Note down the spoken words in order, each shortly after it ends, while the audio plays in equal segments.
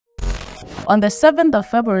On the 7th of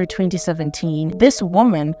February 2017, this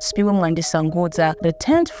woman, Spiwe Mwandisangodza,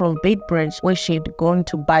 returned from Beitbridge where she had gone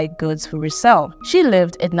to buy goods for resale. She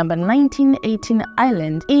lived at number 1918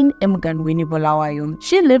 Island in Emganweni, Bulawayo.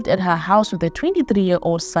 She lived at her house with a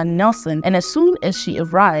 23-year-old son Nelson, and as soon as she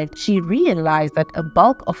arrived, she realized that a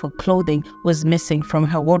bulk of her clothing was missing from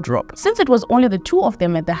her wardrobe. Since it was only the two of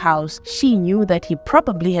them at the house, she knew that he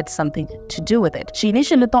probably had something to do with it. She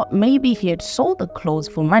initially thought maybe he had sold the clothes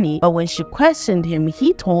for money, but when she questioned him,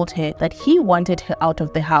 he told her that he wanted her out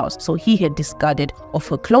of the house, so he had discarded of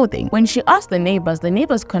her clothing. When she asked the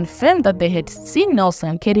neighbors confirmed that they had seen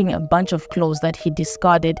Nelson carrying a bunch of clothes that he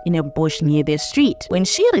discarded in a bush near their street. When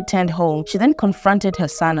she returned home, she then confronted her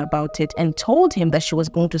son about it and told him that she was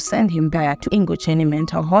going to send him back to Ingocheni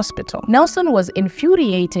Mental Hospital. Nelson was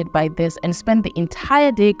infuriated by this and spent the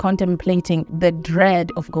entire day contemplating the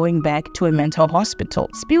dread of going back to a mental hospital.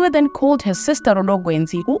 Spiwe then called her sister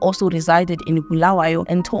Rologwenzi, who also resided in Bulawayo,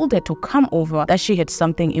 and told her to come over, that she had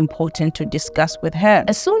something important to discuss with her.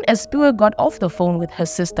 As soon as Spiwe got off the phone with her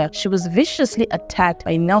sister, she was viciously attacked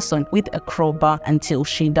by Nelson with a crowbar until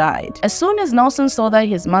she died. As soon as Nelson saw that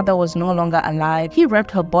his mother was no longer alive, he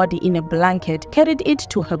wrapped her body in a blanket, carried it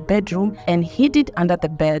to her bedroom, and hid it under the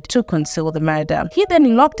bed to conceal the murder. He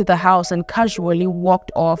then locked the house and casually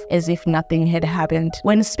walked off as if nothing had happened.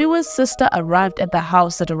 When Spiwe's sister arrived at the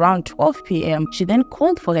house at around 12 p.m., she then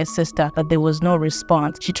called for her sister, but there was no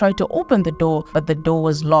response. She tried to open the door, but the door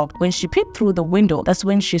was locked. When she peeped through the window, that's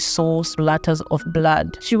when she saw splatters of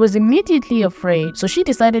blood. She was immediately afraid, so she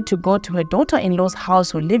decided to go to her daughter-in-law's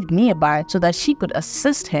house who lived nearby so that she could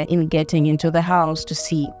assist her in getting into the house to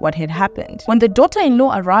see what had happened. When the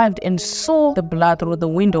daughter-in-law arrived and saw the blood through the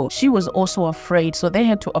window, she was also afraid, so they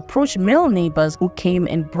had to approach male neighbors who came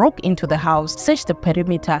and broke into the house, searched the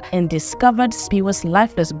perimeter, and discovered Spiwe's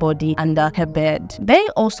lifeless body under her bed. They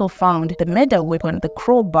also found the murder weapon, the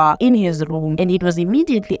crowbar, in his room, and it was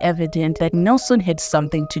immediately evident that Nelson had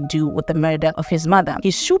something to do with the murder of his mother.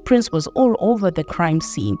 His shoe prints was all over the crime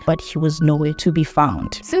scene, but he was nowhere to be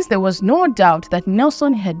found. Since there was no doubt that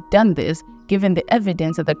Nelson had done this, given the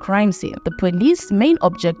evidence at the crime scene, the police's main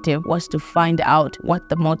objective was to find out what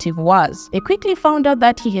the motive was. They quickly found out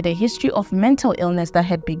that he had a history of mental illness that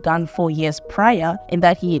had begun 4 years prior, and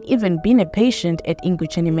that he had even been a patient at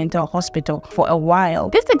Ingocheni Mental Hospital for a while.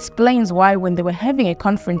 This explains why when they were having a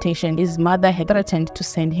confrontation, his mother had threatened to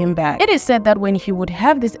send him back. It is said that when he would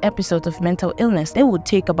have these episodes of mental illness, they would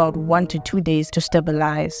take about 1 to 2 days to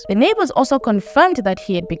stabilize. The neighbors also confirmed that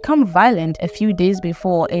he had become violent a few days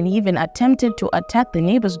before and even attempted to attack the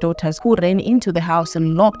neighbor's daughters, who ran into the house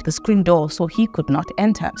and locked the screen door so he could not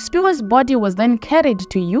enter. Spiwe's body was then carried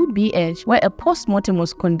to UBH, where a post-mortem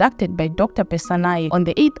was conducted by Dr. Pesanai on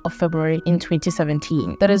the 8th of February in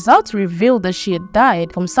 2017. The results revealed that she had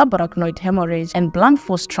died from subarachnoid hemorrhage and blunt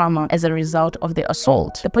force trauma as a result of the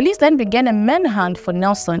assault. The police then began a manhunt for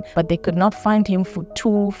Nelson, but they could not find him for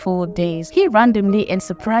 2 full days. He randomly and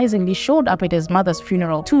surprisingly showed up at his mother's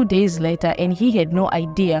funeral 2 days later, and he had no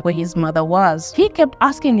idea where his mother was. He kept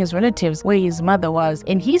asking his relatives where his mother was,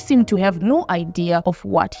 and he seemed to have no idea of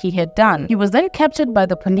what he had done. He was then captured by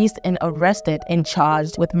the police and arrested and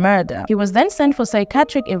charged with murder. He was then sent for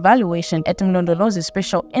psychiatric evaluation at Mlondolozi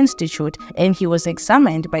Special Institute, and he was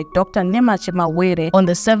examined by Dr. Nemache Mawere on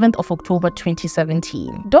the 7th of October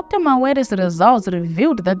 2017. Dr. Mawere's results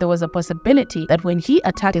revealed that there was a possibility that when he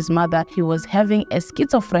attacked his mother, he was having a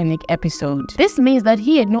schizophrenic episode. This means that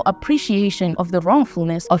he had no appreciation of the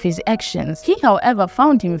wrongfulness of his actions. He, however,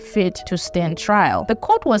 found him fit to stand trial. The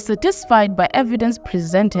court was satisfied by evidence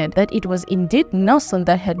presented that it was indeed Nelson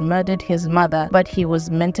that had murdered his mother, but he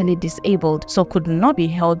was mentally disabled, so could not be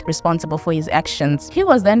held responsible for his actions. He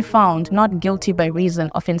was then found not guilty by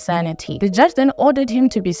reason of insanity. The judge then ordered him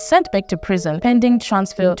to be sent back to prison pending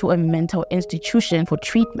transfer to a mental institution for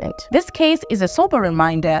treatment. This case is a sober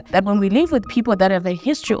reminder that when we live with people that have a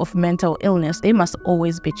history of mental illness, they must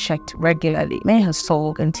always be checked regularly. May her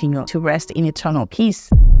soul continue to rest in eternal peace.